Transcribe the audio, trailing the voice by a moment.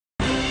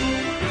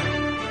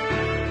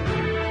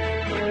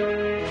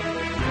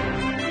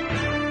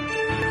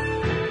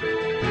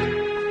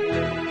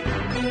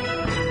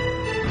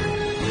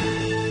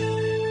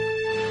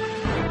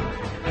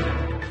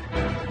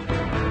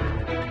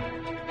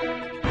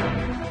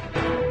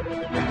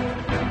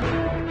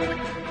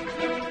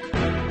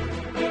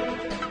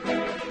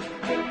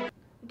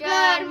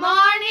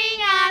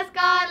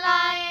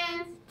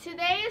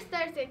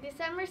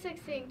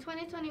16,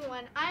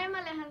 2021. I am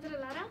Alejandra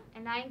Lara.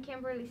 And I am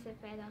Kimberly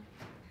Cepeda.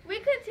 We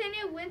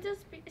continue Winter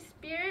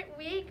Spirit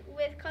Week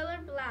with Color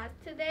Blast.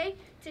 Today,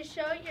 to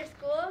show your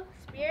school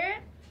spirit,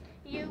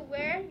 you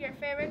wear your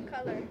favorite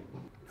color.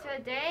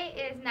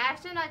 Today is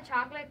National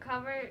Chocolate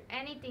Covered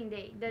Anything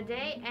Day. The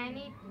day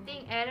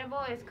anything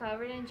edible is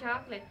covered in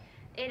chocolate.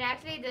 It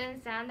actually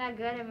doesn't sound that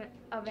good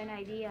of an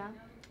idea.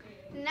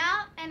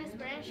 Now, an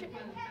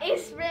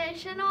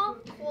inspirational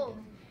quote.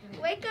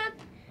 Wake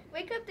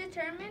up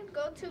determined,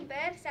 go to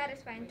bed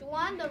satisfied.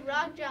 Dwayne "The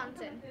Rock"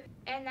 Johnson.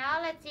 And now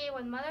let's see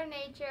what Mother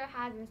Nature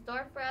has in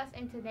store for us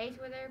in today's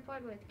weather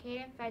report with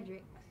Kate and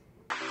Frederick.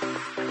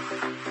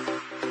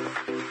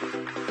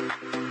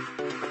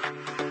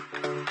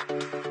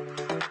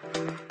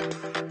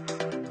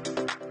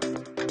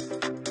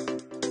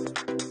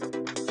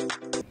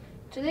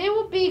 Today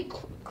will be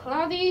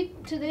cloudy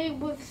today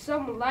with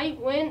some light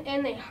wind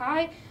and a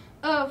high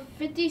of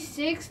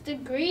 56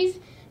 degrees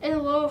and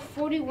a low of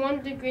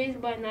 41 degrees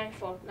by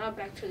nightfall. Now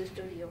back to the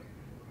studio.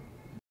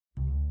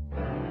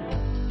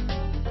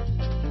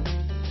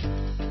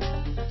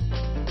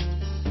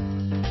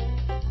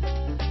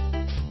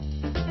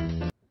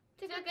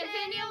 To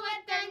continue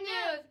with the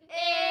news,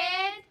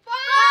 it's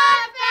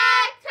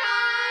confection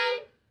time!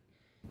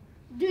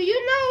 Do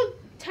you know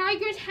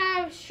tigers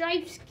have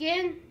striped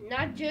skin,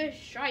 not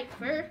just striped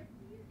fur?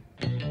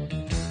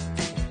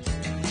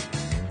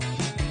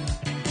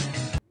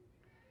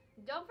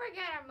 Don't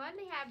forget our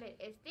monthly habit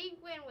is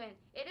think win-win.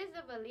 It is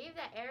the belief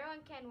that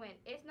everyone can win.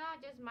 It's not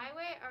just my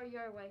way or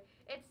your way.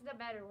 It's the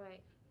better way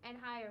and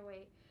higher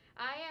way.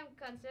 I am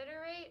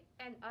considerate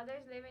and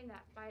others living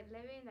that by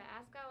living the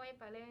Azca way,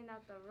 by living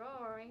out the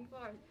roaring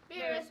forest. Be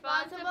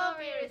responsible,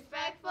 be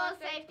respectful,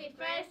 safety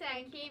first,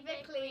 and keep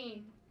it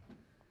clean.